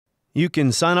You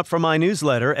can sign up for my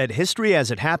newsletter at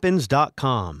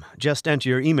historyasithappens.com. Just enter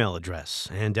your email address,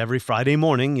 and every Friday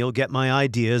morning you'll get my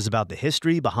ideas about the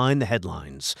history behind the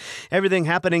headlines. Everything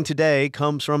happening today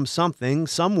comes from something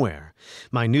somewhere.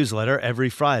 My newsletter every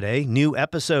Friday, new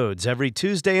episodes every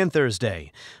Tuesday and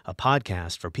Thursday. A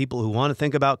podcast for people who want to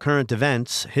think about current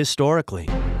events historically.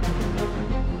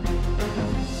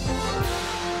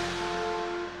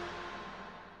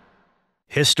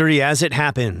 History as it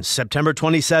happens, September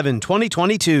 27,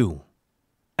 2022.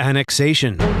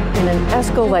 Annexation. In an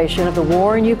escalation of the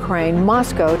war in Ukraine,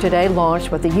 Moscow today launched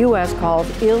what the U.S.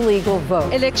 calls illegal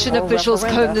votes. Election officials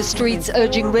comb the streets,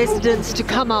 urging residents to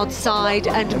come outside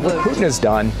and vote. What Putin has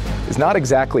done is not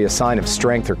exactly a sign of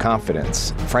strength or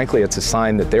confidence. Frankly, it's a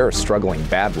sign that they're struggling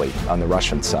badly on the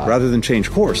Russian side. Rather than change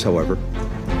course, however,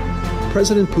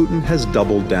 President Putin has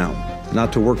doubled down,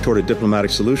 not to work toward a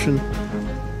diplomatic solution,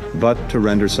 but to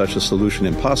render such a solution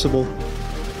impossible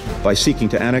by seeking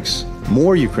to annex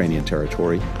more Ukrainian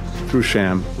territory through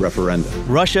sham referenda.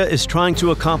 Russia is trying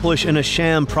to accomplish in a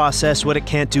sham process what it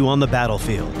can't do on the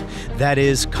battlefield. That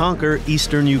is, conquer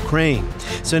eastern Ukraine.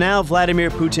 So now Vladimir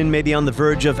Putin may be on the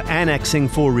verge of annexing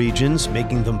 4 regions,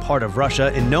 making them part of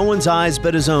Russia in no one's eyes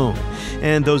but his own,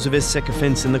 and those of his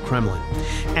sycophants in the Kremlin.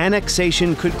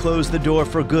 Annexation could close the door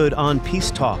for good on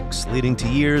peace talks, leading to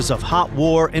years of hot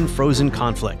war and frozen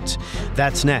conflict.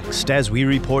 That's next as we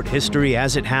report history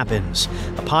as it happens,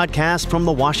 a podcast from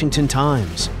the Washington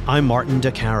Times. I'm Martin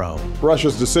DeCaro.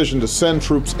 Russia's decision to send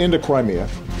troops into Crimea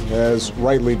has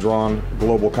rightly drawn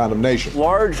global condemnation.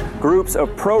 Large groups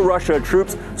of pro-Russia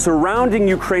troops surrounding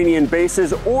Ukrainian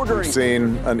bases, ordering... We've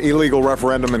seen an illegal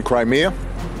referendum in Crimea,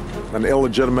 an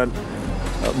illegitimate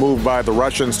move by the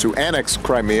Russians to annex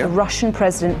Crimea. Russian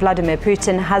President Vladimir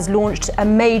Putin has launched a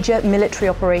major military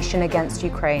operation against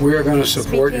Ukraine. We are going to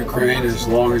support Ukraine as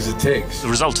long as it takes. The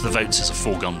result of the votes is a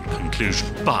foregone conclusion.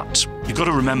 But you've got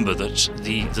to remember that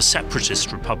the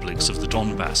separatist republics of the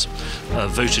Donbass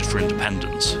voted for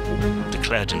independence, or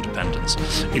declared independence,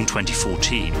 in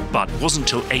 2014. But it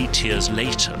wasn't until 8 years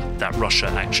later that Russia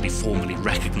actually formally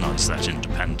recognized that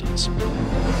independence.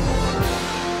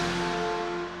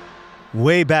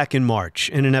 Way back in March,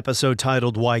 in an episode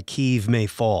titled Why Kyiv May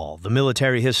Fall, the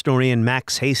military historian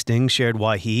Max Hastings shared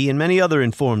why he and many other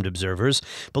informed observers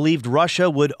believed Russia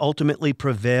would ultimately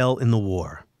prevail in the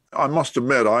war. I must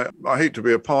admit, I hate to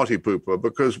be a party pooper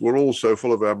because we're all so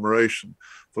full of admiration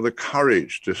for the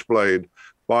courage displayed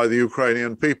by the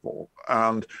Ukrainian people.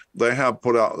 And they are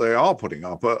putting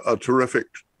up a terrific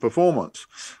performance.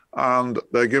 And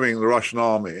they're giving the Russian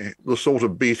army the sort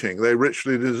of beating they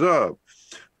richly deserve.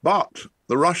 But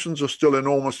the Russians are still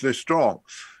enormously strong.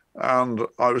 And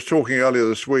I was talking earlier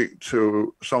this week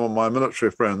to some of my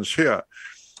military friends here.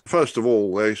 First of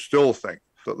all, they still think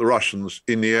that the Russians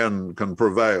in the end can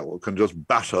prevail, can just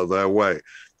batter their way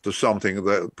to something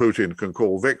that Putin can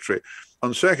call victory.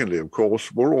 And secondly, of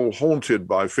course, we're all haunted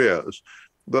by fears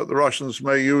that the Russians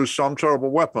may use some terrible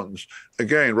weapons.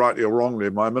 Again, rightly or wrongly,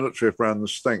 my military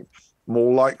friends think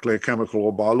more likely chemical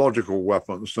or biological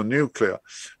weapons than nuclear.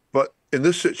 But in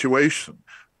this situation,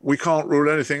 we can't rule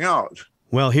anything out.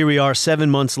 Well, here we are 7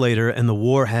 months later, and the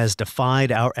war has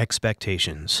defied our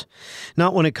expectations.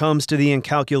 Not when it comes to the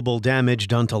incalculable damage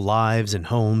done to lives and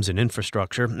homes and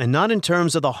infrastructure, and not in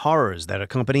terms of the horrors that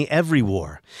accompany every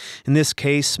war. In this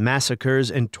case,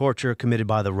 massacres and torture committed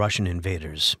by the Russian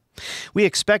invaders. We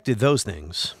expected those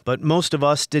things, but most of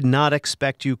us did not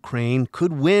expect Ukraine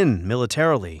could win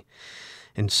militarily,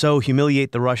 and so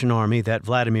humiliate the Russian army that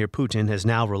Vladimir Putin has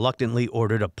now reluctantly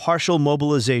ordered a partial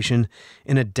mobilization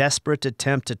in a desperate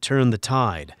attempt to turn the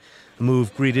tide, a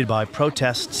move greeted by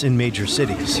protests in major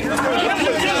cities.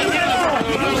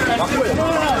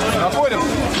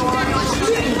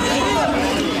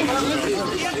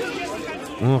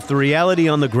 Well, if the reality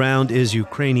on the ground is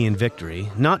Ukrainian victory,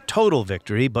 not total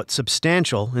victory, but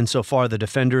substantial insofar the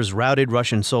defenders routed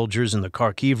Russian soldiers in the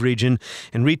Kharkiv region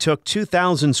and retook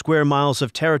 2,000 square miles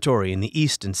of territory in the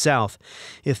east and south.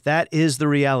 If that is the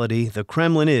reality, the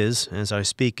Kremlin is, as I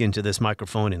speak into this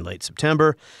microphone in late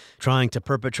September, trying to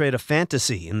perpetrate a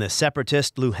fantasy in the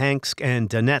separatist Luhansk and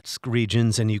Donetsk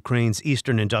regions in Ukraine's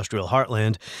eastern industrial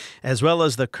heartland, as well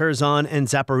as the Kherson and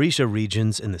Zaporizhia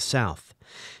regions in the south.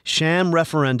 Sham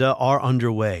referenda are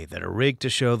underway that are rigged to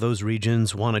show those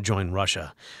regions want to join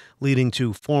Russia, leading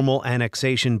to formal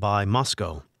annexation by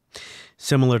Moscow.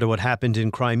 Similar to what happened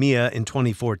in Crimea in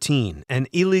 2014, an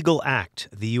illegal act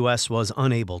the U.S. was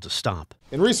unable to stop.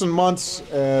 In recent months,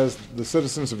 as the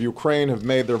citizens of Ukraine have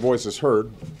made their voices heard,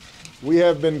 we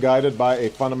have been guided by a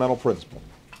fundamental principle.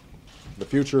 The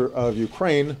future of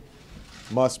Ukraine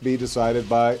must be decided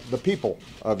by the people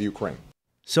of Ukraine.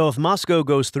 So if Moscow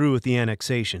goes through with the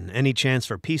annexation, any chance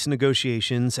for peace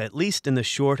negotiations, at least in the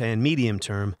short and medium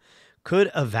term,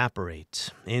 could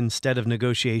evaporate. Instead of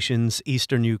negotiations,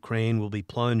 eastern Ukraine will be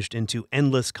plunged into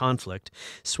endless conflict,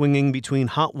 swinging between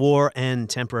hot war and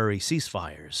temporary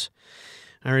ceasefires.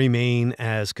 I remain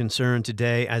as concerned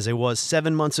today as I was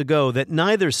 7 months ago that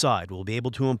neither side will be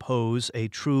able to impose a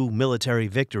true military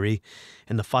victory,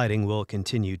 and the fighting will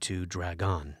continue to drag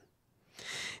on.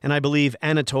 And I believe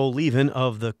Anatol Lieven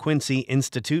of the Quincy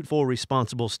Institute for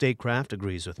Responsible Statecraft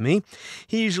agrees with me.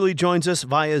 He usually joins us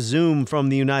via Zoom from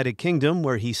the United Kingdom,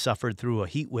 where he suffered through a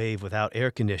heat wave without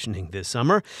air conditioning this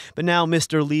summer. But now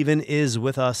Mr. Lieven is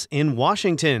with us in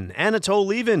Washington. Anatol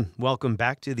Lieven, welcome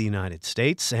back to the United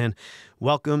States, and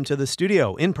welcome to the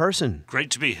studio in person.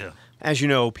 Great to be here. As you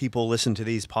know, people listen to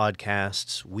these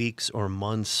podcasts weeks or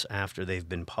months after they've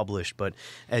been published. But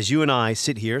as you and I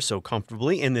sit here so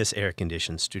comfortably in this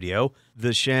air-conditioned studio,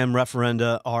 the sham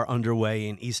referenda are underway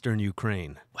in eastern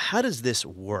Ukraine. How does this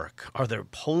work? Are there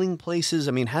polling places?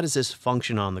 I mean, how does this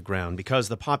function on the ground? Because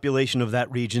the population of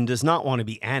that region does not want to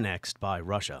be annexed by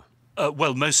Russia.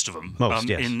 Well, most of them.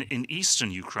 Yes. In eastern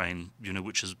Ukraine,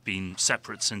 which has been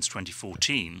separate since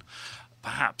 2014,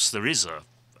 perhaps there is a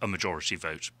majority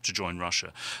vote to join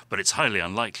Russia, but it's highly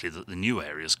unlikely that the new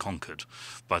areas conquered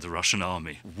by the Russian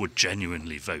army would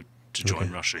genuinely vote to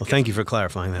join Russia. Well, thank you for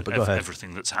clarifying that, but go ahead.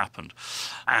 Everything that's happened.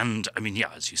 And,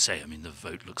 as you say, the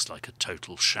vote looks like a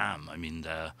total sham.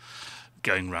 They're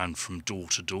going around from door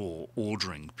to door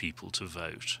ordering people to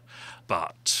vote,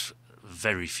 but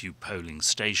very few polling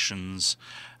stations.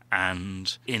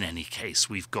 And in any case,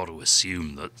 we've got to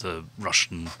assume that the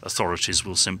Russian authorities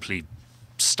will simply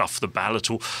stuff the ballot,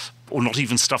 or not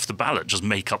even stuff the ballot, just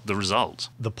make up the result.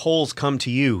 The polls come to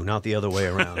you, not the other way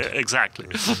around. Exactly.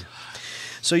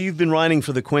 So you've been writing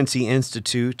for the Quincy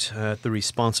Institute at the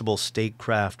Responsible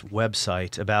Statecraft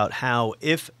website about how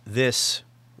if these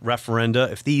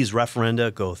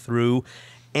referenda go through,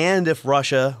 and if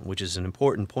Russia, which is an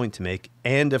important point to make,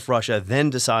 and if Russia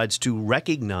then decides to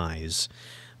recognize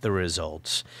the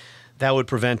results, that would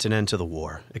prevent an end to the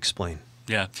war. Explain.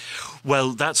 Yeah.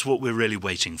 Well, that's what we're really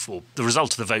waiting for. The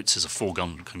result of the votes is a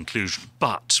foregone conclusion.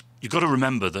 But you've got to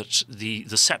remember that the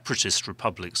separatist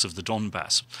republics of the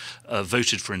Donbass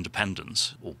voted for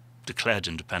independence, or declared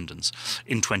independence,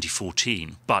 in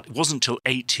 2014. But it wasn't until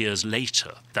 8 years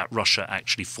later that Russia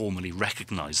actually formally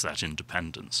recognized that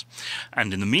independence.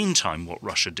 And in the meantime, what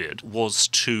Russia did was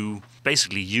to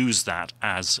basically use that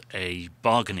as a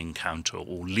bargaining counter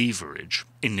or leverage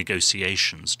in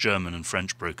negotiations, German and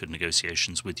French brokered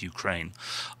negotiations with Ukraine,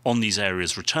 on these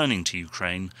areas returning to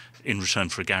Ukraine in return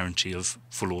for a guarantee of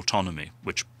full autonomy,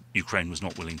 which Ukraine was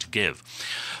not willing to give.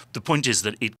 The point is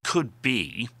that it could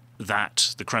be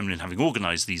that the Kremlin, having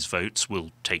organized these votes, will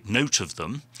take note of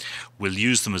them, will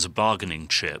use them as a bargaining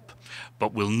chip,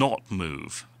 but will not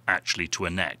move actually to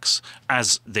annex,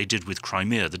 as they did with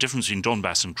Crimea. The difference between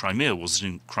Donbass and Crimea was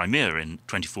that Crimea in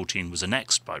 2014 was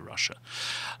annexed by Russia.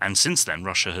 And since then,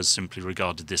 Russia has simply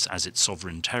regarded this as its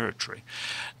sovereign territory.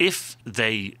 If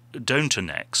they don't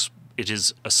annex, it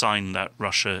is a sign that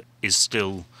Russia is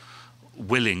still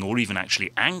willing, or even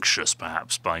actually anxious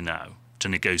perhaps by now, to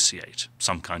negotiate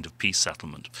some kind of peace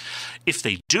settlement. If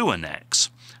they do annex,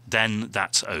 then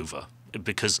that's over,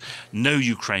 because no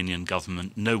Ukrainian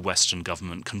government, no Western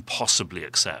government can possibly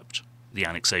accept the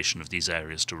annexation of these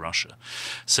areas to Russia.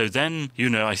 So then,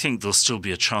 I think there'll still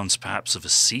be a chance perhaps of a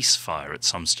ceasefire at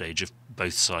some stage if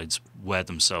both sides wear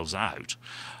themselves out,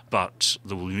 but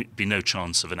there will be no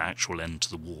chance of an actual end to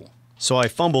the war. So I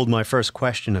fumbled my first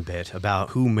question a bit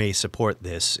about who may support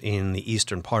this in the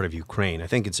eastern part of Ukraine. I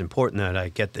think it's important that I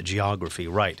get the geography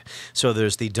right. So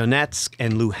there's the Donetsk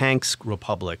and Luhansk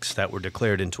republics that were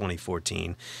declared in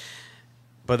 2014.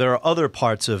 But there are other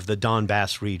parts of the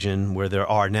Donbass region where there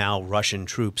are now Russian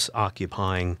troops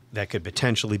occupying that could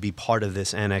potentially be part of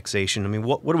this annexation.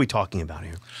 What are we talking about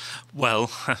here? Well,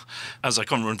 as I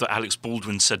can't remember that Alex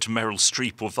Baldwin said to Meryl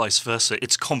Streep or vice versa,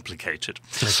 it's complicated.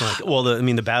 That's right. Well,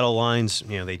 the battle lines,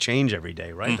 they change every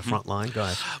day, right? Mm-hmm. The front line. Go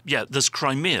ahead. Yeah, there's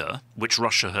Crimea, which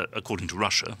Russia, according to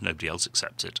Russia, nobody else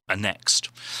accepted, annexed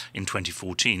in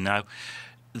 2014. Now,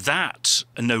 that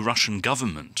no Russian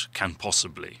government can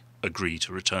possibly agree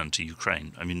to return to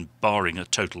Ukraine. Barring a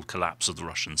total collapse of the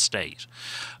Russian state,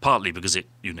 partly because it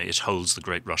holds the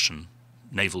great Russian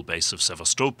naval base of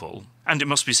Sevastopol. And it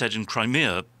must be said in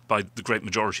Crimea, by the great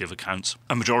majority of accounts,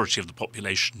 a majority of the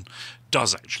population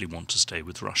does actually want to stay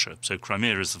with Russia. So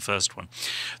Crimea is the first one.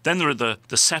 Then there are the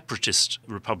separatist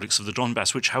republics of the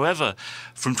Donbass, which, however,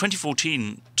 from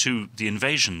 2014 to the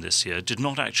invasion this year, did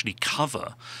not actually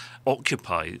cover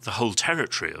occupy the whole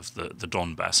territory of the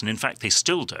Donbass. And in fact, they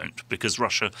still don't, because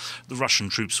the Russian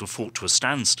troops were fought to a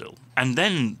standstill. And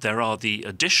then there are the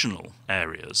additional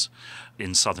areas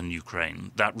in southern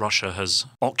Ukraine that Russia has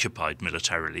occupied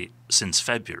militarily since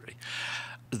February.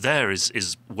 There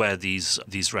is where these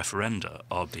referenda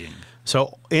are being.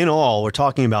 So in all, we're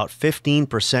talking about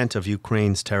 15% of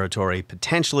Ukraine's territory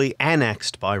potentially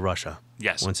annexed by Russia.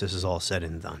 Yes. Once this is all said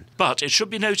and done. But it should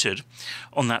be noted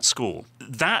on that score,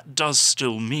 that does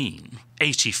still mean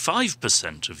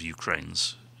 85% of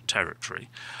Ukraine's territory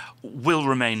will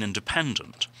remain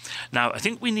independent. Now, I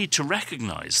think we need to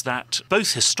recognize that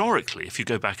both historically, if you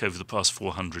go back over the past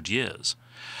 400 years,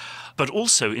 but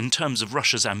also in terms of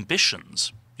Russia's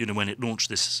ambitions, when it launched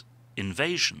this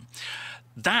invasion,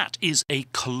 that is a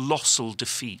colossal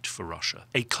defeat for Russia,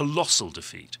 a colossal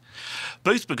defeat,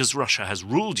 both because Russia has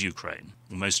ruled Ukraine,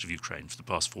 or most of Ukraine, for the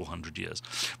past 400 years,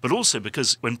 but also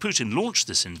because when Putin launched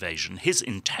this invasion, his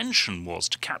intention was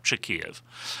to capture Kiev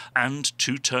and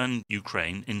to turn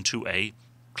Ukraine into a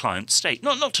client state,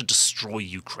 not to destroy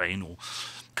Ukraine or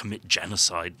commit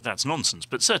genocide, that's nonsense,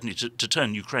 but certainly to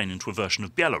turn Ukraine into a version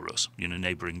of Belarus,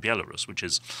 neighboring Belarus, which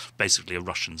is basically a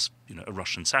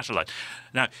Russian satellite.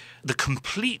 Now, the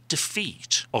complete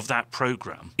defeat of that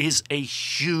program is a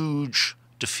huge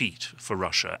defeat for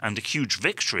Russia and a huge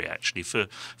victory, actually, for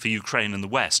Ukraine and the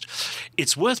West.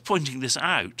 It's worth pointing this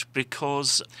out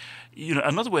because,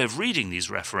 another way of reading these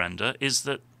referenda is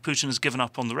that Putin has given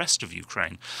up on the rest of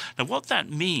Ukraine. Now, what that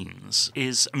means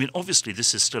is, obviously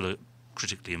this is still a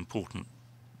critically important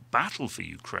battle for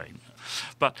Ukraine.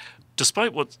 But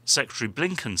despite what Secretary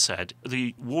Blinken said,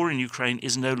 the war in Ukraine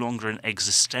is no longer an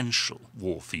existential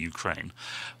war for Ukraine.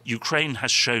 Ukraine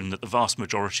has shown that the vast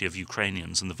majority of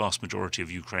Ukrainians and the vast majority of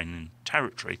Ukrainian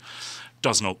territory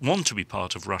does not want to be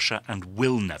part of Russia and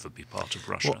will never be part of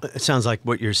Russia. Well, it sounds like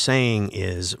what you're saying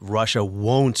is Russia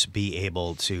won't be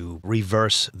able to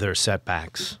reverse their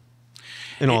setbacks.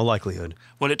 In all likelihood.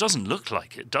 Well, it doesn't look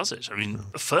like it, does it?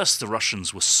 First the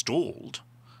Russians were stalled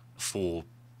for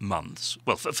months.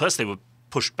 Well, first they were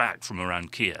pushed back from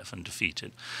around Kiev and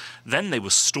defeated. Then they were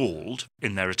stalled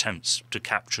in their attempts to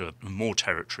capture more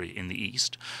territory in the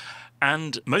east.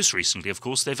 And most recently, of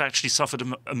course, they've actually suffered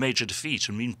a major defeat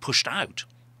and been pushed out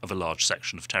of a large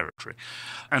section of territory.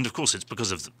 And of course, it's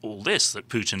because of all this that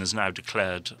Putin has now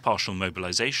declared partial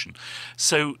mobilization.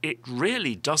 So it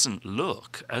really doesn't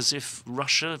look as if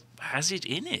Russia has it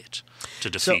in it to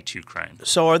defeat Ukraine.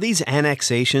 So are these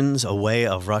annexations a way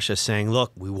of Russia saying,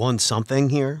 look, we won something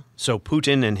here, so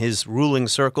Putin and his ruling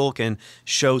circle can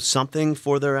show something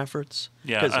for their efforts?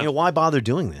 Yeah. Because why bother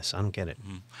doing this? I don't get it.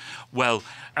 Well,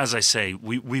 as I say,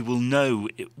 we will know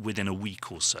within a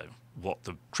week or so what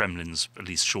the Kremlin's, at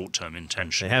least short-term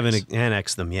intention is. They haven't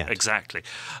annexed them yet. Exactly.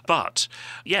 But,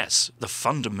 yes, the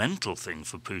fundamental thing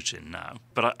for Putin now,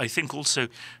 but I think also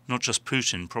not just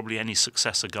Putin, probably any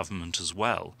successor government as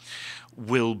well,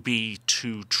 will be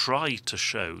to try to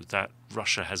show that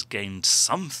Russia has gained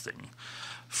something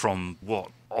from what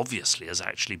obviously has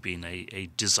actually been a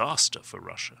disaster for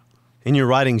Russia. In your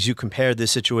writings, you compared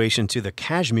this situation to the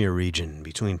Kashmir region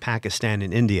between Pakistan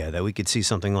and India, that we could see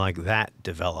something like that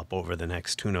develop over the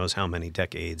next who knows how many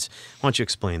decades. Why don't you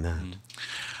explain that?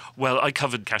 Well, I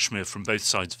covered Kashmir from both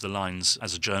sides of the lines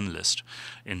as a journalist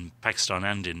in Pakistan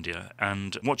and India,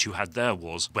 and what you had there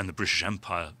was, when the British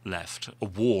Empire left, a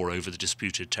war over the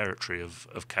disputed territory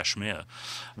of Kashmir,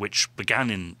 which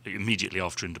began immediately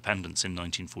after independence in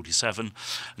 1947,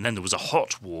 and then there was a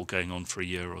hot war going on for a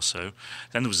year or so.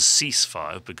 Then there was a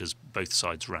ceasefire because both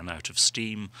sides ran out of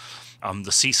steam.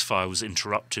 The ceasefire was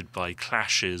interrupted by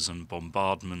clashes and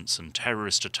bombardments and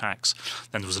terrorist attacks.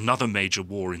 Then there was another major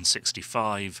war in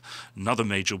 1965, another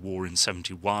major war in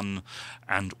 1971,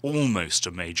 and almost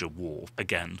a major war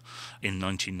again in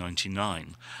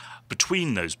 1999.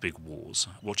 Between those big wars,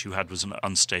 what you had was an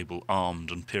unstable,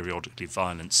 armed and periodically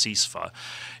violent ceasefire.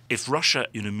 If Russia,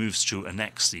 moves to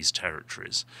annex these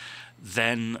territories,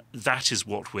 then that is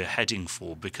what we're heading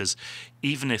for, because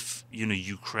even if,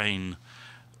 Ukraine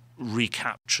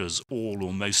recaptures all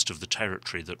or most of the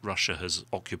territory that Russia has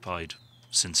occupied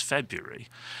since February,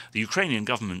 the Ukrainian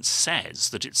government says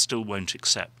that it still won't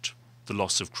accept the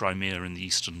loss of Crimea and the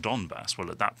eastern Donbass.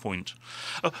 Well, at that point,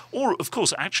 or of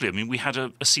course, actually, we had a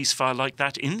ceasefire like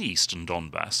that in the eastern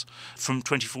Donbass from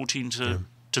 2014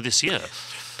 to this year.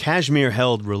 Kashmir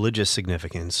held religious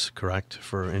significance, correct,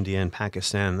 for India and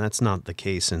Pakistan. That's not the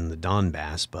case in the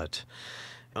Donbass, but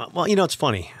well, it's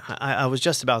funny. I was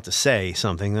just about to say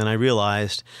something, then I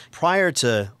realized prior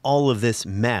to all of this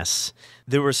mess,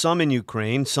 there were some in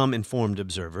Ukraine, some informed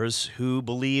observers, who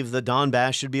believe the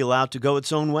Donbass should be allowed to go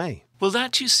its own way. Well,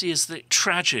 that, you see, is the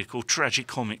tragic or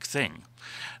tragicomic thing.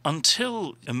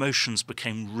 Until emotions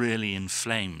became really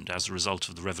inflamed as a result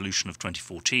of the revolution of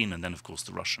 2014 and then, of course,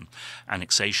 the Russian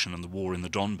annexation and the war in the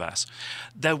Donbass,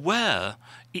 there were,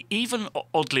 even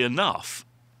oddly enough,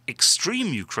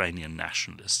 extreme Ukrainian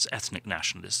nationalists, ethnic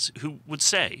nationalists, who would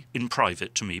say, in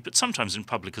private to me, but sometimes in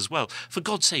public as well, for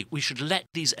God's sake, we should let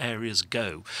these areas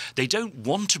go. They don't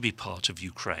want to be part of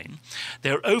Ukraine.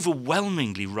 They're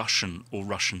overwhelmingly Russian or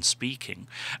Russian-speaking,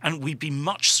 and we'd be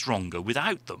much stronger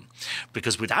without them.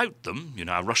 Because without them,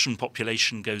 our Russian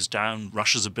population goes down,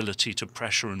 Russia's ability to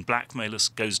pressure and blackmail us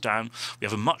goes down. We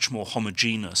have a much more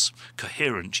homogeneous,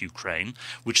 coherent Ukraine,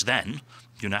 which then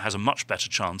has a much better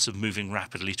chance of moving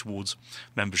rapidly towards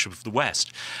membership of the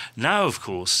West. Now, of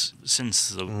course, since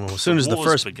the as soon as the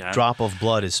first began, drop of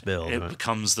blood is spilled, it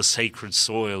becomes the sacred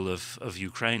soil of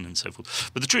Ukraine and so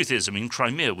forth. But the truth is,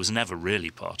 Crimea was never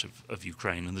really part of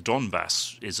Ukraine, and the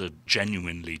Donbass is a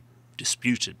genuinely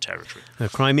disputed territory. Now,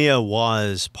 Crimea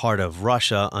was part of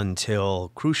Russia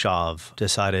until Khrushchev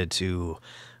decided to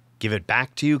give it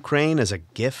back to Ukraine as a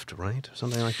gift, right?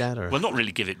 Something like that? Or? Well, not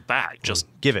really give it back, just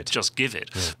give it. Just give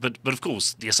it. Yeah. But of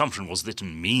course, the assumption was that it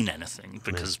didn't mean anything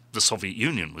because the Soviet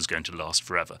Union was going to last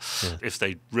forever. Yeah. If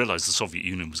they realized the Soviet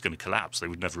Union was going to collapse, they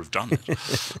would never have done it.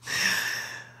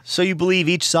 So you believe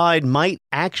each side might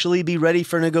actually be ready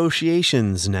for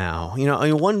negotiations now?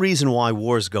 One reason why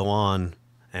wars go on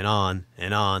and on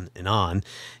and on and on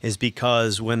is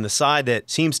because when the side that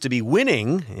seems to be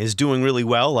winning is doing really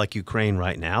well, like Ukraine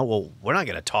right now, well, we're not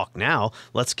going to talk now.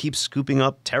 Let's keep scooping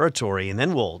up territory and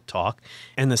then we'll talk.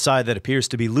 And the side that appears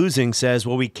to be losing says,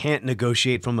 well, we can't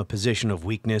negotiate from a position of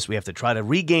weakness. We have to try to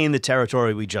regain the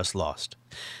territory we just lost.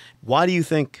 Why do you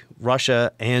think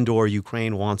Russia and or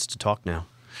Ukraine wants to talk now?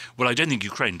 Well, I don't think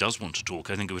Ukraine does want to talk.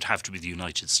 I think it would have to be the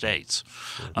United States.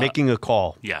 Making a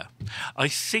call. Yeah. I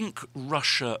think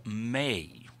Russia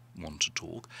may want to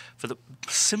talk for the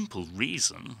simple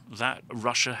reason that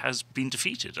Russia has been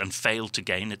defeated and failed to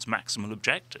gain its maximal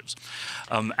objectives.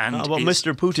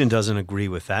 Mr. Putin doesn't agree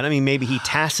with that. Maybe he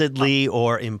tacitly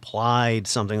or implied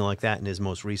something like that in his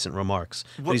most recent remarks.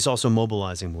 But he's also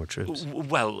mobilizing more troops.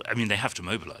 Well, they have to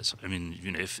mobilize.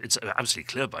 If it's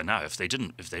absolutely clear by now, if they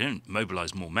don't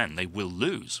mobilize more men, they will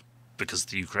lose, because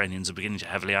the Ukrainians are beginning to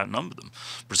heavily outnumber them,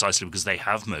 precisely because they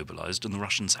have mobilized and the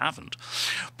Russians haven't.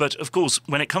 But, of course,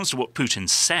 when it comes to what Putin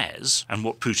says and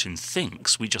what Putin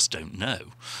thinks, we just don't know.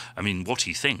 What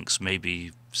he thinks may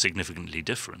be significantly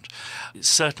different.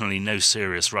 Certainly no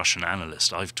serious Russian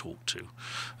analyst I've talked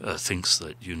to thinks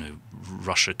that,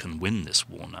 Russia can win this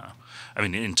war now.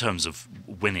 In terms of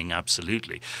winning,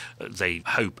 absolutely. They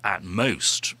hope at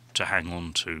most to hang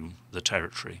on to the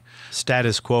territory.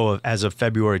 Status quo as of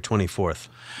February 24th.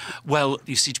 Well,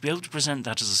 you see, to be able to present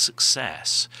that as a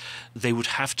success, they would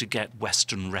have to get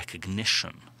Western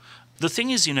recognition. The thing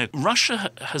is,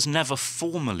 Russia has never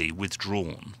formally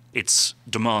withdrawn its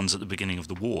demands at the beginning of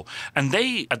the war. And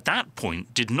they, at that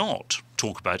point, did not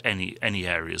talk about any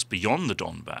areas beyond the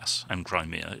Donbass and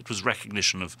Crimea. It was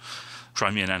recognition of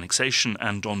Crimean annexation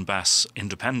and Donbass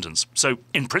independence. So,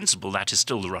 in principle, that is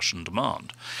still the Russian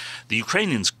demand. The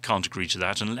Ukrainians can't agree to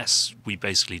that unless we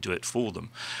basically do it for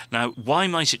them. Now, why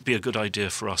might it be a good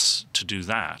idea for us to do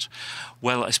that?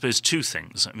 Well, I suppose two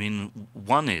things.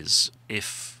 One is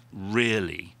if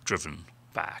really driven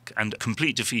back, and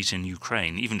complete defeat in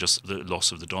Ukraine, even just the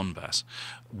loss of the Donbass,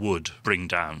 would bring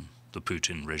down the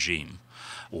Putin regime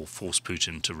or force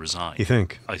Putin to resign. You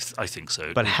think? I think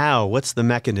so. But how? What's the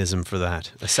mechanism for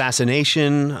that?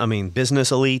 Assassination?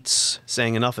 Business elites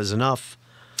saying enough is enough?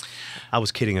 I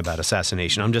was kidding about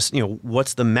assassination. I'm just,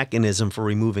 what's the mechanism for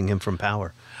removing him from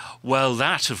power? Well,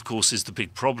 that, of course, is the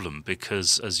big problem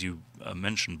because, as you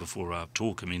mentioned before our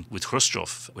talk, with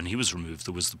Khrushchev, when he was removed,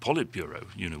 there was the Politburo,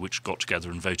 which got together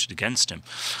and voted against him.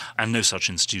 And no such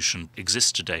institution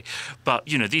exists today. But,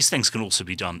 these things can also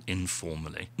be done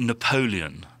informally.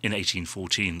 Napoleon in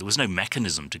 1814, there was no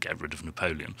mechanism to get rid of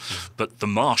Napoleon. But the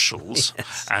marshals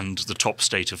and the top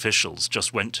state officials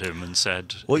just went to him and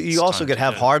said... Well, you also could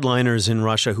have hardliners in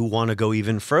Russia who want to go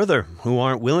even further, who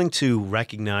aren't willing to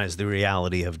recognize the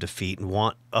reality of defeat and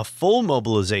want a full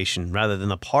mobilization rather than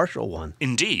a partial one.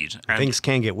 Indeed. Things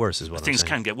can get worse, is what I'm saying. Things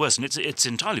can get worse, and it's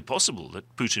entirely possible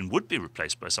that Putin would be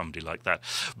replaced by somebody like that.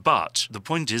 But the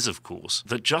point is, of course,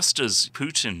 that just as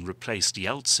Putin replaced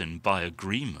Yeltsin by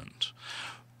agreement,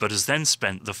 but has then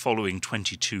spent the following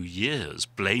 22 years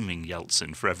blaming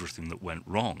Yeltsin for everything that went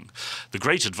wrong, the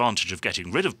great advantage of getting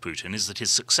rid of Putin is that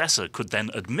his successor could then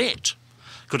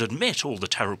could admit all the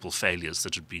terrible failures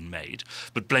that had been made,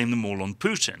 but blame them all on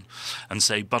Putin and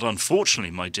say, but unfortunately,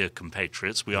 my dear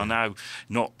compatriots, we are now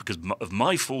not because of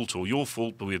my fault or your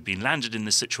fault, but we have been landed in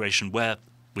this situation where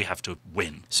we have to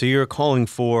win. So you're calling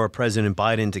for President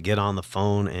Biden to get on the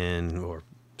phone or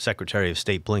Secretary of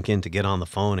State Blinken to get on the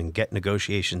phone and get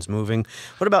negotiations moving.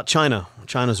 What about China?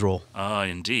 China's role?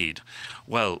 Indeed.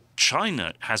 Well,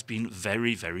 China has been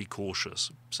very, very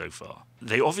cautious so far.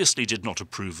 They obviously did not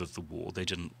approve of the war. They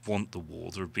didn't want the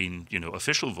war. There have been,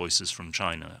 official voices from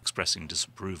China expressing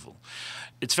disapproval.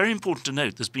 It's very important to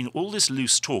note there's been all this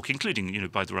loose talk, including,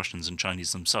 by the Russians and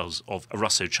Chinese themselves, of a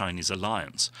Russo-Chinese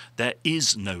alliance. There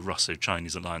is no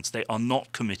Russo-Chinese alliance. They are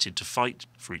not committed to fight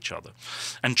for each other.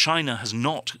 And China has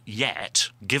not yet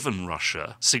given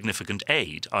Russia significant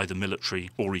aid, either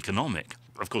military or economic.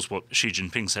 Of course, what Xi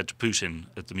Jinping said to Putin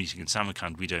at the meeting in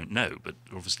Samarkand, we don't know, but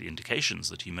obviously indications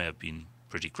that he may have been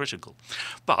pretty critical.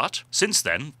 But since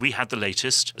then, we had the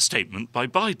latest statement by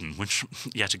Biden, which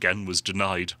yet again was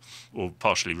denied or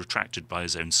partially retracted by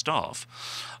his own staff,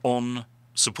 on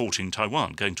supporting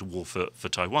Taiwan, going to war for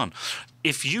Taiwan.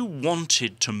 If you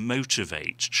wanted to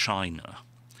motivate China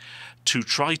to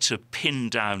try to pin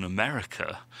down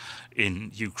America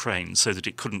in Ukraine so that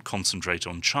it couldn't concentrate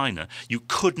on China, you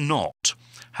could not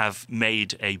have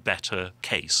made a better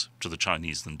case to the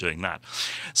Chinese than doing that.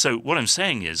 So what I'm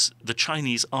saying is the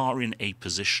Chinese are in a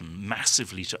position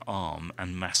massively to arm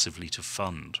and massively to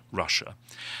fund Russia.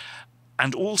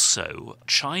 And also,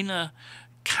 China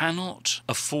cannot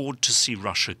afford to see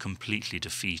Russia completely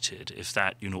defeated if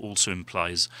that, also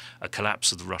implies a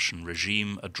collapse of the Russian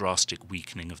regime, a drastic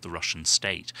weakening of the Russian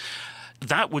state.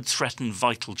 That would threaten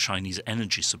vital Chinese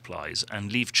energy supplies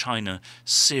and leave China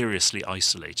seriously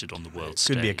isolated on the world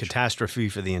stage. It could be a catastrophe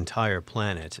for the entire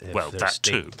planet if their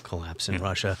state collapse in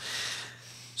Russia.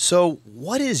 So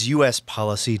what is U.S.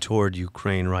 policy toward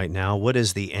Ukraine right now? What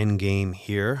is the end game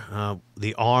here?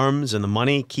 The arms and the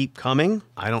money keep coming.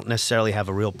 I don't necessarily have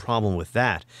a real problem with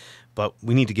that, but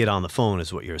we need to get on the phone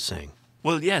is what you're saying.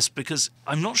 Well, yes, because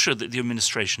I'm not sure that the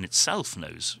administration itself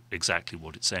knows exactly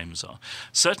what its aims are.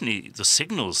 Certainly the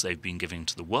signals they've been giving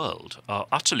to the world are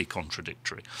utterly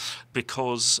contradictory,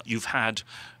 because you've had,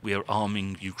 we are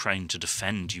arming Ukraine to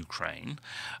defend Ukraine,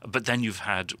 but then you've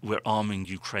had, we're arming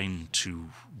Ukraine to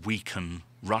weaken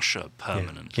Russia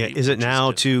permanently. Yeah. Is it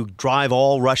now to drive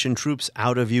all Russian troops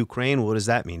out of Ukraine? What does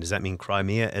that mean? Does that mean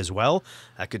Crimea as well?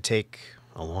 That could take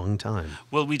a long time.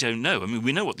 Well, we don't know. I mean,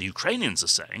 we know what the Ukrainians are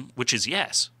saying, which is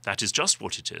yes, that is just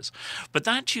what it is. But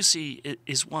that, you see,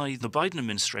 is why the Biden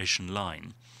administration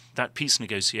line, that peace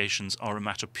negotiations are a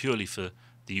matter purely for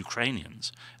the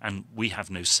Ukrainians and we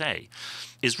have no say,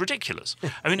 is ridiculous.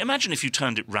 I mean, imagine if you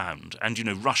turned it round and,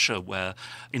 Russia were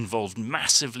involved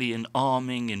massively in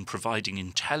arming, in providing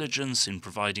intelligence, in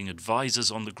providing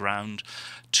advisors on the ground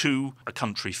to a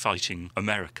country fighting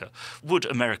America. Would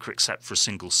America accept for a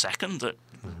single second that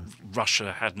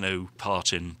Russia had no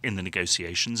part in the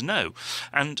negotiations? No.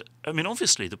 And, I mean,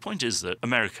 obviously, the point is that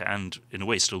America and, in a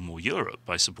way, still more Europe,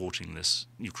 by supporting this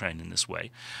Ukraine in this way,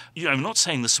 I'm not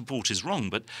saying the support is wrong,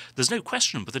 but there's no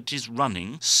question but that it is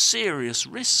running serious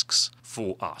risks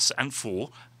for us and for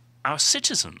our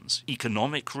citizens.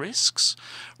 Economic risks,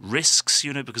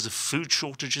 because of food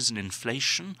shortages and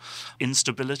inflation,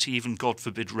 instability, even, God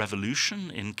forbid, revolution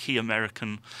in key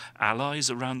American allies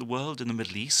around the world, in the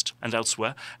Middle East and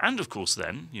elsewhere. And, of course,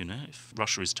 then, if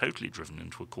Russia is totally driven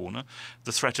into a corner,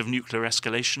 the threat of nuclear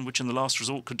escalation, which in the last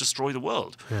resort could destroy the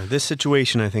world. Yeah, this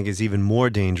situation, I think, is even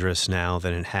more dangerous now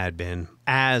than it had been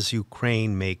as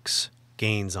Ukraine makes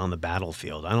gains on the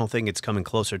battlefield. I don't think it's coming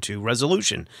closer to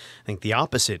resolution. I think the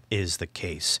opposite is the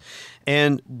case.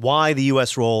 And why the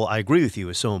U.S. role, I agree with you,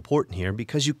 is so important here,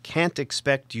 because you can't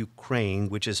expect Ukraine,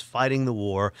 which is fighting the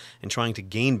war and trying to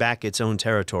gain back its own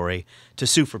territory, to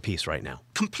sue for peace right now.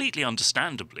 Completely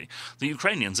understandably, the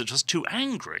Ukrainians are just too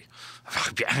angry.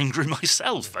 I'd be angry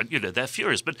myself. They're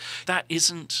furious. But that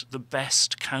isn't the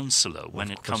best counselor when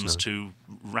it comes to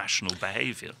rational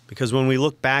behavior. Because when we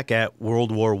look back at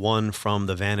World War I from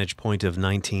the vantage point of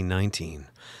 1919,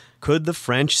 could the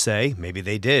French say, maybe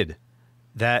they did,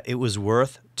 that it was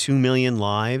worth 2 million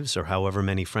lives, or however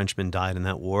many Frenchmen died in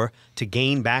that war, to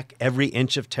gain back every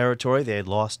inch of territory they had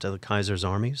lost to the Kaiser's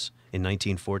armies in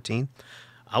 1914?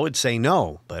 I would say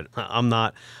no, but I'm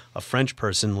not a French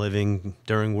person living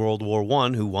during World War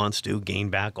I who wants to gain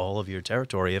back all of your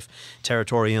territory if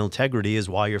territorial integrity is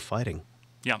why you're fighting.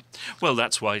 Yeah. Well,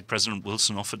 that's why President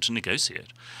Wilson offered to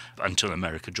negotiate, until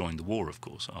America joined the war, of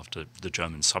course, after the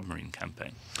German submarine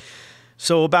campaign.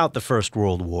 So about the First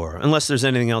World War, unless there's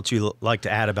anything else you'd like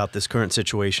to add about this current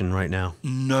situation right now.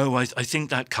 No, I think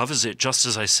that covers it. Just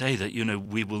as I say that,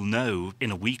 we will know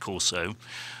in a week or so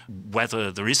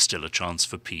whether there is still a chance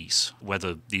for peace,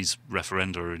 whether these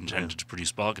referenda are intended to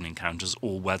produce bargaining counters,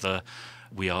 or whether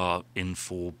we are in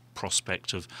for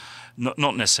prospect of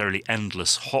not necessarily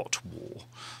endless hot war,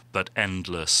 but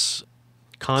endless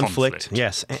conflict.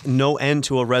 Yes, no end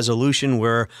to a resolution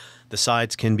where the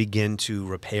sides can begin to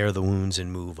repair the wounds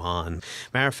and move on.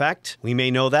 Matter of fact, we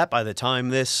may know that by the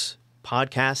time this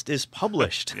podcast is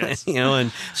published. Yes.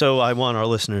 And so I want our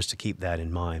listeners to keep that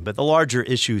in mind. But the larger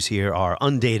issues here are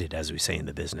undated, as we say in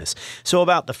the business. So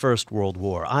about the First World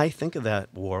War, I think of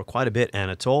that war quite a bit,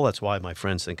 Anatol. That's why my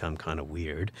friends think I'm kind of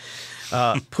weird.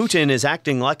 Putin is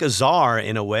acting like a czar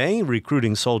in a way,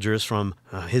 recruiting soldiers from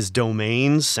his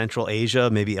domains, Central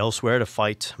Asia, maybe elsewhere, to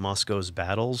fight Moscow's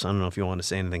battles. I don't know if you want to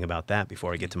say anything about that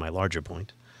before I get to my larger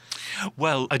point.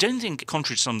 Well, I don't think,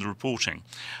 contrary to some of the reporting,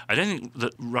 I don't think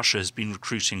that Russia has been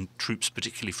recruiting troops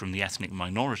particularly from the ethnic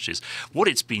minorities. What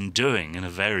it's been doing, in a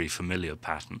very familiar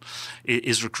pattern,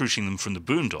 is recruiting them from the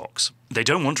boondocks. They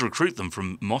don't want to recruit them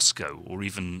from Moscow or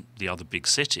even the other big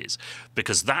cities,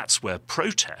 because that's where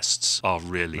protests are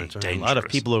really dangerous. A lot of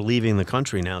people are leaving the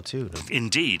country now, too.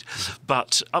 Indeed.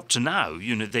 But up to now,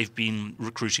 they've been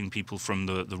recruiting people from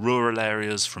the rural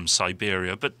areas, from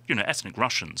Siberia, but, ethnic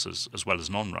Russians as well as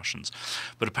non-Russians.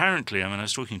 But apparently, I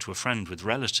was talking to a friend with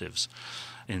relatives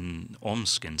in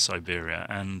Omsk in Siberia,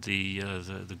 and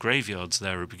the graveyards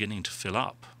there are beginning to fill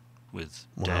up with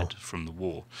dead from the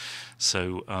war.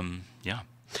 So,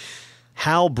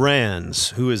 Hal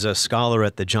Brands, who is a scholar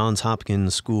at the Johns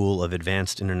Hopkins School of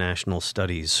Advanced International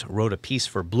Studies, wrote a piece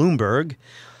for Bloomberg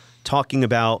talking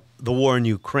about the war in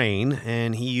Ukraine,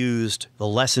 and he used the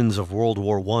lessons of World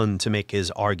War I to make his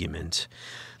argument.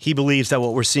 He believes that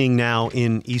what we're seeing now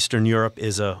in Eastern Europe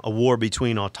is a war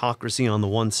between autocracy on the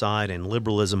one side and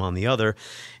liberalism on the other.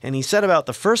 And he said about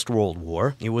the First World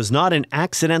War, it was not an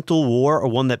accidental war or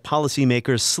one that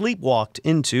policymakers sleepwalked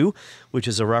into, which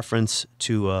is a reference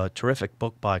to a terrific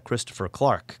book by Christopher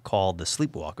Clark called The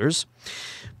Sleepwalkers.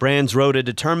 Brands wrote, a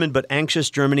determined but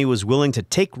anxious Germany was willing to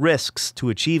take risks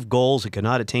to achieve goals it could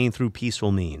not attain through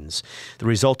peaceful means. The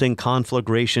resulting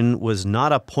conflagration was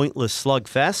not a pointless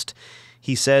slugfest.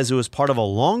 He says it was part of a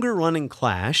longer-running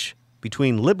clash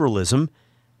between liberalism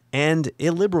and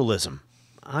illiberalism.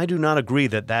 I do not agree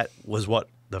that that was what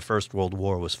the First World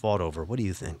War was fought over. What do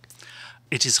you think?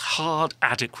 It is hard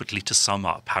adequately to sum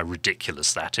up how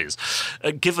ridiculous that is.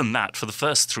 Given that, for the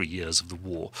first 3 years of the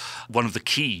war, one of the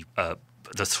key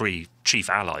the three chief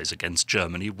allies against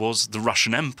Germany was the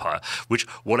Russian Empire, which,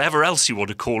 whatever else you want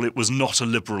to call it, was not a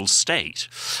liberal state.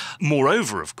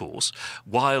 Moreover, of course,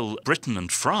 while Britain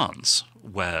and France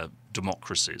were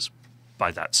democracies by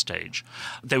that stage,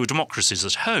 they were democracies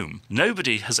at home.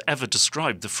 Nobody has ever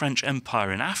described the French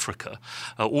Empire in Africa,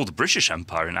 or the British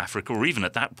Empire in Africa, or even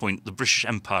at that point the British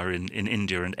Empire in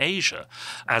India and Asia,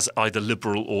 as either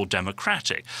liberal or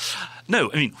democratic. No,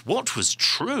 what was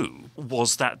true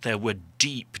was that there were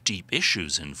deep, deep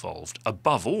issues involved,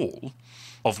 above all,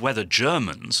 of whether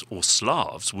Germans or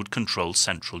Slavs would control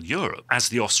Central Europe as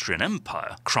the Austrian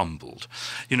Empire crumbled.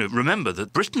 Remember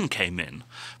that Britain came in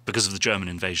because of the German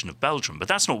invasion of Belgium, but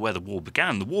that's not where the war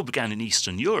began. The war began in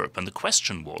Eastern Europe, and the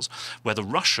question was whether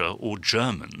Russia or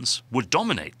Germans would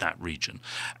dominate that region.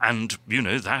 And,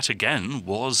 that again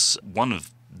was one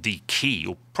of the key,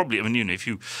 or probably, if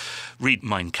you read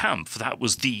Mein Kampf, that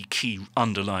was the key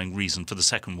underlying reason for the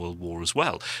Second World War as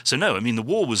well. So no, the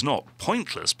war was not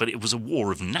pointless, but it was a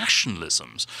war of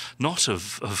nationalisms, not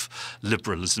of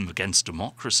liberalism against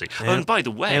democracy. And by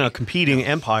the way... And competing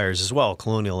empires as well,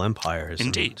 colonial empires.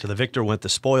 Indeed. So the victor went the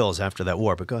spoils after that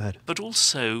war, but go ahead. But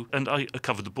also, and I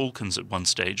covered the Balkans at one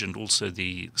stage, and also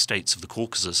the states of the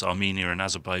Caucasus, Armenia and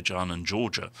Azerbaijan and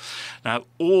Georgia. Now,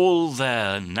 all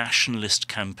their nationalist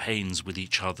campaigns with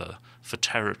each other for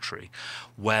territory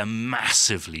were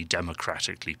massively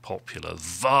democratically popular,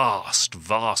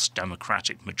 vast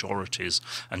democratic majorities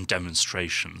and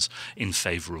demonstrations in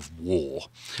favor of war.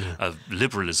 Yeah.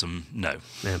 Liberalism, no.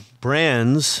 Yeah.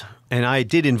 Brands, and I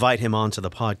did invite him onto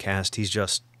the podcast. He's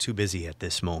just too busy at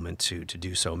this moment to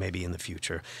do so, maybe in the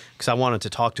future, because I wanted to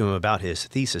talk to him about his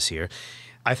thesis here.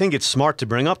 I think it's smart to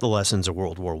bring up the lessons of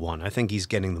World War I. I think he's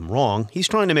getting them wrong. He's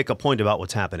trying to make a point about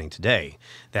what's happening today,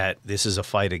 that this is a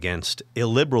fight against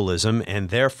illiberalism, and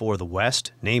therefore the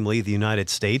West, namely the United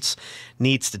States,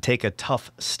 needs to take a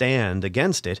tough stand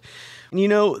against it. You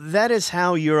know, that is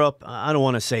how Europe, I don't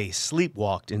want to say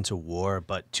sleepwalked into war,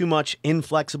 but too much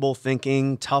inflexible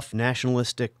thinking, tough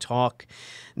nationalistic talk,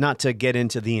 not to get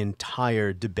into the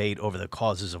entire debate over the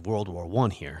causes of World War I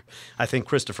here. I think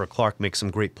Christopher Clark makes some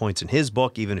great points in his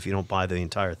book, even if you don't buy the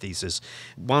entire thesis.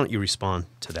 Why don't you respond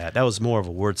to that? That was more of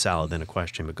a word salad than a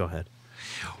question, but go ahead.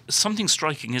 Something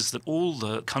striking is that all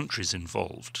the countries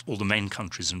involved, all the main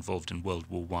countries involved in World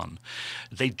War I,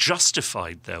 they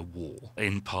justified their war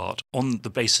in part on the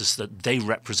basis that they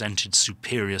represented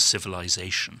superior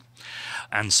civilization.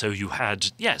 And so you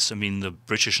had, yes, I mean, the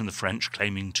British and the French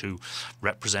claiming to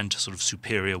represent a sort of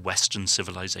superior Western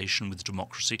civilization with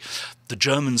democracy. The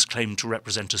Germans claimed to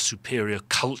represent a superior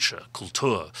culture,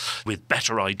 Kultur, with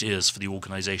better ideas for the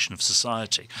organization of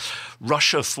society.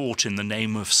 Russia fought in the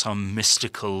name of some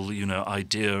mystical,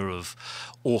 idea of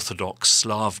orthodox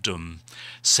Slavdom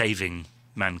saving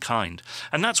mankind.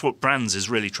 And that's what Brands is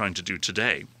really trying to do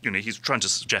today. He's trying to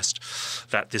suggest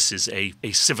that this is a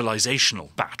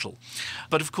civilizational battle.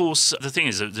 But of course, the thing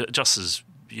is that just as,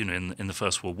 in the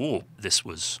First World War, this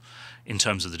was, in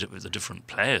terms of the different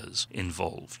players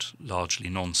involved, largely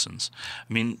nonsense.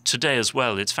 I mean, today as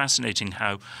well, it's fascinating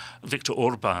how Viktor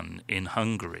Orban in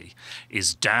Hungary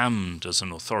is damned as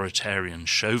an authoritarian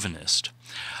chauvinist,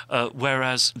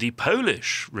 whereas the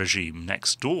Polish regime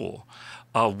next door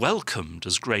are welcomed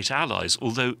as great allies,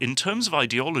 although in terms of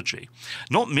ideology,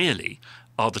 not merely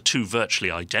are the two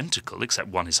virtually identical, except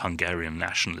one is Hungarian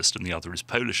nationalist and the other is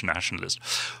Polish nationalist,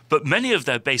 but many of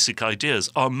their basic ideas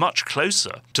are much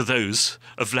closer to those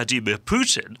of Vladimir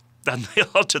Putin than they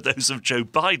are to those of Joe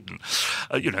Biden.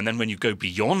 And then when you go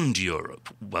beyond Europe,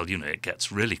 well, it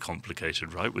gets really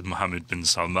complicated, right, with Mohammed bin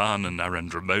Salman and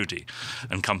Narendra Modi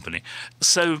and company.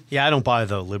 So yeah, I don't buy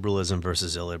the liberalism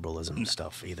versus illiberalism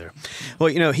stuff either.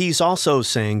 Well, he's also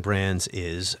saying, Brands,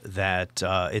 is that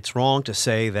it's wrong to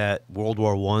say that World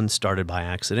War I started by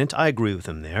accident. I agree with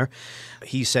him there.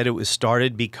 He said it was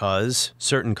started because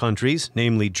certain countries,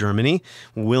 namely Germany,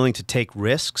 were willing to take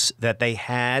risks, that they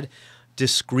had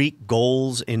discrete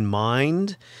goals in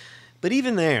mind. But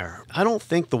even there, I don't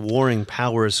think the warring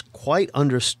powers quite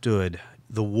understood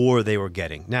the war they were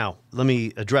getting. Now, let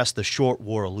me address the short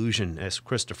war illusion, as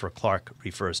Christopher Clark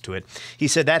refers to it. He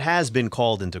said that has been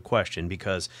called into question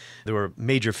because there were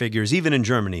major figures, even in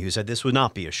Germany, who said this would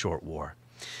not be a short war.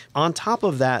 On top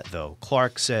of that, though,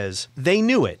 Clark says they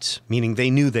knew it, meaning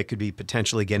they knew they could be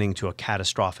potentially getting to a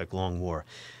catastrophic long war.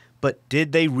 But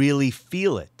did they really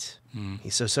feel it? He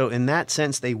says, so in that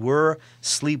sense, they were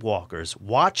sleepwalkers,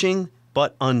 watching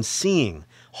but unseeing,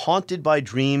 haunted by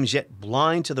dreams, yet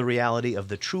blind to the reality of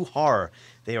the true horror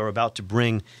they are about to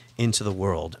bring into the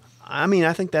world. I mean,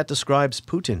 I think that describes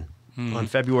Putin on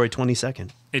February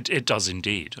 22nd. It does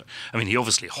indeed. I mean, he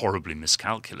obviously horribly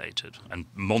miscalculated and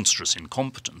monstrous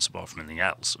incompetence, apart from anything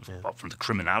else, apart from the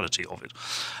criminality of it.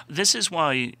 This is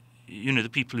why the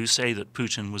people who say that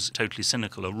Putin was totally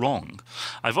cynical are wrong.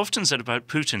 I've often said about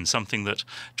Putin something that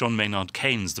John Maynard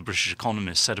Keynes, the British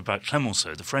economist, said about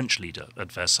Clemenceau, the French leader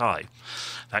at Versailles.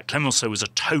 That Clemenceau was a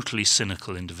totally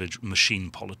cynical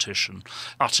machine politician,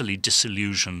 utterly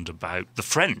disillusioned about the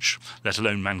French, let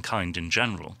alone mankind in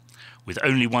general, with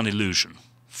only one illusion: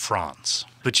 France.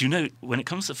 But when it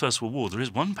comes to the First World War, there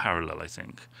is one parallel, I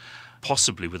think,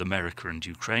 possibly with America and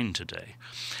Ukraine today,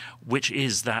 which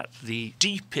is that the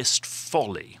deepest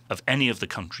folly of any of the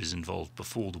countries involved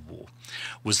before the war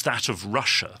was that of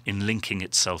Russia in linking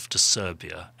itself to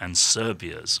Serbia and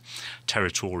Serbia's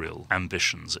territorial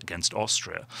ambitions against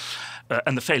Austria,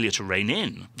 and the failure to rein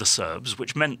in the Serbs,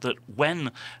 which meant that when,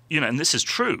 and this is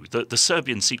true, that the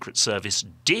Serbian Secret Service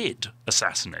did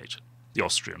assassinate the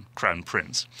Austrian crown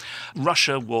prince,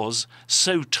 Russia was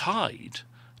so tied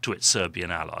to its Serbian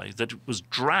ally that it was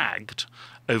dragged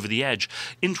over the edge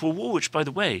into a war which, by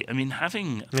the way, I mean,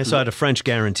 having... Yes, I had a French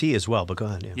guarantee as well, but go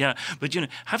ahead. Yeah, but,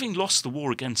 having lost the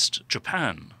war against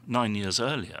Japan 9 years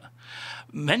earlier,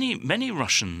 many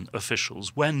Russian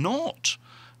officials were not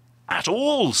at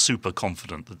all super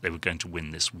confident that they were going to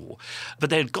win this war. But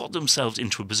they had got themselves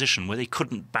into a position where they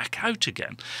couldn't back out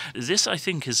again. This, I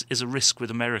think, is a risk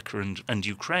with America and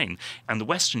Ukraine and the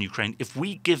Western Ukraine. If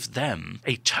we give them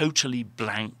a totally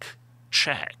blank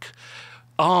check,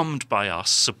 armed by us,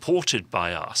 supported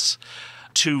by us,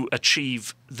 to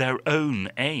achieve their own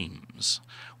aims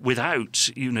without,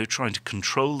 trying to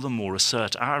control them or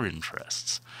assert our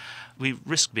interests, we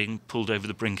risk being pulled over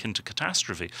the brink into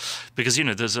catastrophe. Because,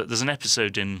 there's an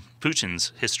episode in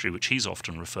Putin's history, which he's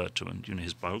often referred to, and,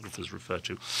 his biographers refer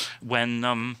to,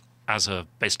 when, as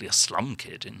basically a slum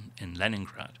kid in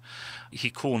Leningrad, he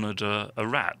cornered a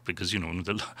rat because, one of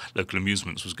the local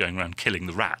amusements was going around killing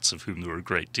the rats, of whom there were a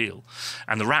great deal.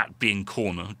 And the rat, being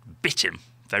cornered, bit him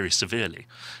very severely.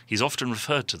 He's often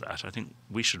referred to that. I think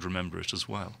we should remember it as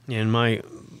well. And my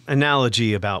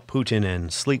analogy about Putin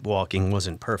and sleepwalking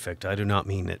wasn't perfect. I do not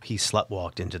mean that he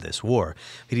sleptwalked into this war,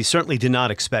 but he certainly did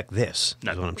not expect this,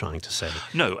 is what I'm trying to say.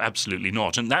 No, absolutely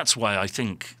not. And that's why I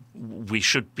think we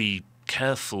should be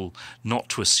careful not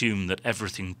to assume that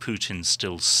everything Putin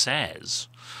still says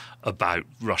about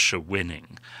Russia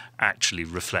winning actually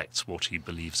reflects what he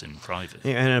believes in private.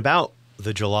 Yeah, and about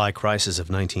the July crisis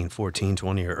of 1914, to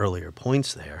one of your earlier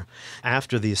points there,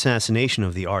 after the assassination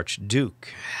of the Archduke,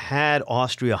 had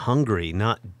Austria-Hungary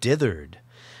not dithered,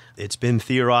 it's been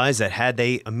theorized that had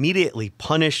they immediately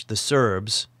punished the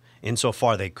Serbs,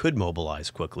 insofar they could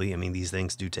mobilize quickly, I mean, these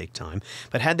things do take time,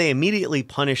 but had they immediately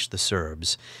punished the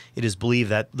Serbs, it is believed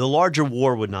that the larger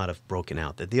war would not have broken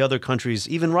out, that the other countries,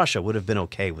 even Russia, would have been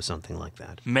okay with something like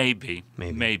that. Maybe.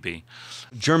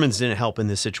 Germans didn't help in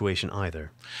this situation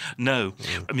either. No.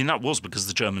 I mean, that was because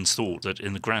the Germans thought that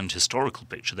in the grand historical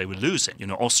picture they were losing.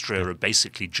 Austria, a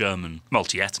basically German,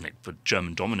 multi-ethnic, but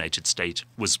German-dominated state,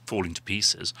 was falling to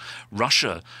pieces.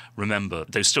 Russia, remember,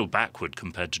 though still backward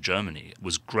compared to Germany,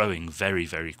 was growing very,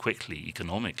 very quickly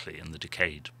economically in the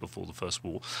decade before the First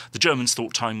War. The Germans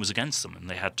thought time was against them, and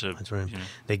they had to... That's right.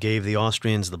 They gave the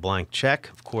Austrians the blank check.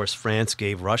 Of course, France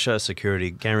gave Russia a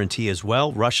security guarantee as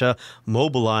well. Russia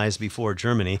mobilized before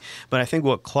Germany. But I think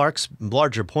what Clark's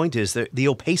larger point is the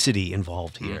opacity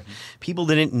involved here. Mm-hmm. People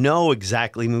didn't know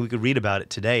exactly. I mean, we could read about it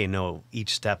today and know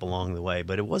each step along the way,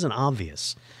 but it wasn't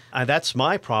obvious. That's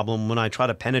my problem when I try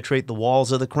to penetrate the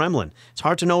walls of the Kremlin. It's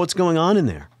hard to know what's going on in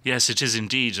there. Yes, it is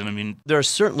indeed. And I mean, there are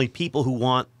certainly people who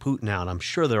want Putin out. I'm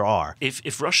sure there are.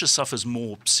 If Russia suffers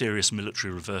more serious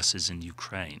military reverses in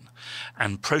Ukraine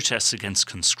and protests against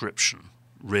conscription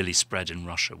really spread in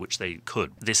Russia, which they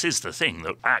could. This is the thing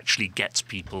that actually gets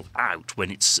people out when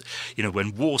it's,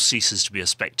 when war ceases to be a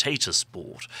spectator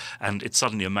sport and it's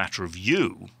suddenly a matter of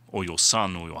you or your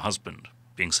son or your husband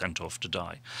being sent off to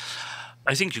die.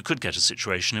 I think you could get a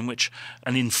situation in which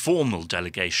an informal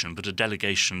delegation, but a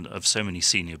delegation of so many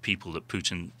senior people that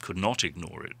Putin could not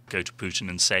ignore it, go to Putin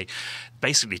and say,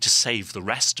 basically to save the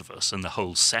rest of us and the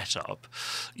whole setup,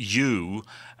 you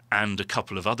and a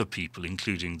couple of other people,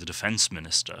 including the defense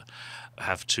minister,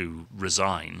 have to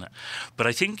resign. But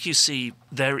I think, you see,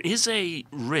 there is a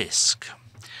risk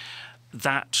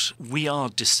that we are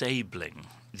disabling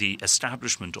the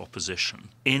establishment opposition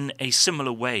in a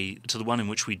similar way to the one in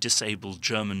which we disabled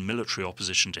German military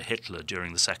opposition to Hitler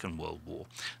during the Second World War.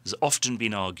 There's often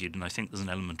been argued, and I think there's an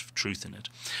element of truth in it,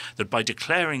 that by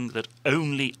declaring that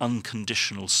only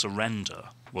unconditional surrender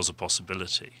was a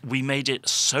possibility, we made it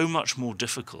so much more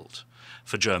difficult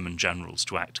for German generals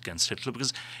to act against Hitler,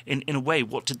 because in a way,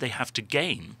 what did they have to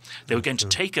gain? They were going to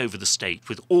take over the state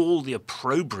with all the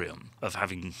opprobrium of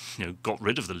having got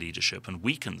rid of the leadership and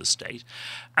weakened the state,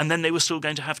 and then they were still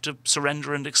going to have to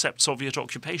surrender and accept Soviet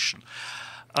occupation.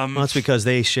 Well, that's because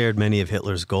they shared many of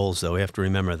Hitler's goals, though. We have to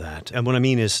remember that. And what I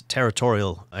mean is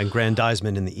territorial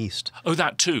aggrandizement in the East. Oh,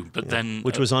 that too, but then...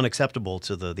 Which was unacceptable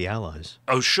to the Allies.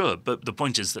 Oh, sure, but the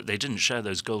point is that they didn't share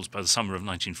those goals by the summer of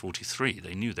 1943.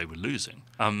 They knew they were losing.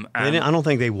 I don't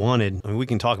think they wanted... I mean, we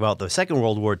can talk about the Second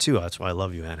World War, too. That's why I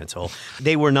love you, Anatol.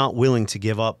 They were not willing to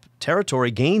give up territory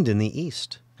gained in the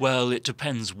East. Well, it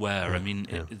depends where. I mean,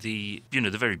 the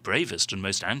very bravest and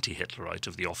most anti-Hitlerite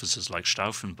of the officers like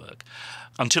Stauffenberg,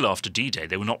 until after D-Day,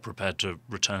 they were not prepared to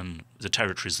return the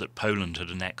territories that Poland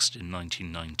had annexed in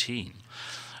 1919.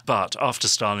 But after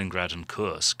Stalingrad and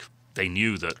Kursk, they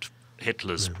knew that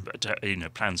Hitler's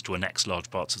plans to annex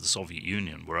large parts of the Soviet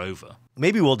Union were over.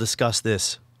 Maybe we'll discuss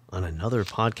this on another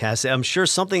podcast. I'm sure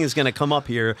something is going to come up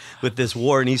here with this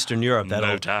war in Eastern Europe.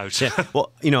 No doubt.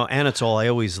 Well, Anatol, I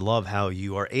always love how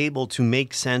you are able to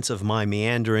make sense of my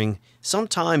meandering,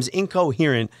 sometimes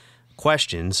incoherent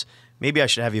questions. Maybe I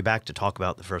should have you back to talk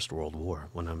about the First World War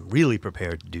when I'm really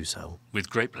prepared to do so. With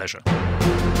great pleasure.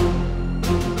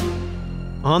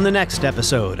 On the next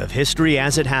episode of History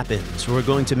as It Happens, we're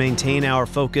going to maintain our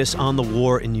focus on the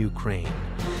war in Ukraine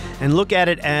and look at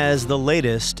it as the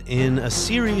latest in a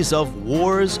series of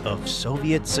wars of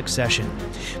Soviet succession.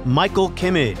 Michael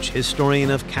Kimmage,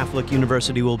 historian of Catholic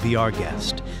University, will be our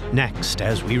guest. Next,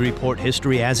 as we report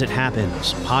History as It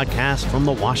Happens, podcast from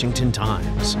the Washington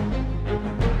Times.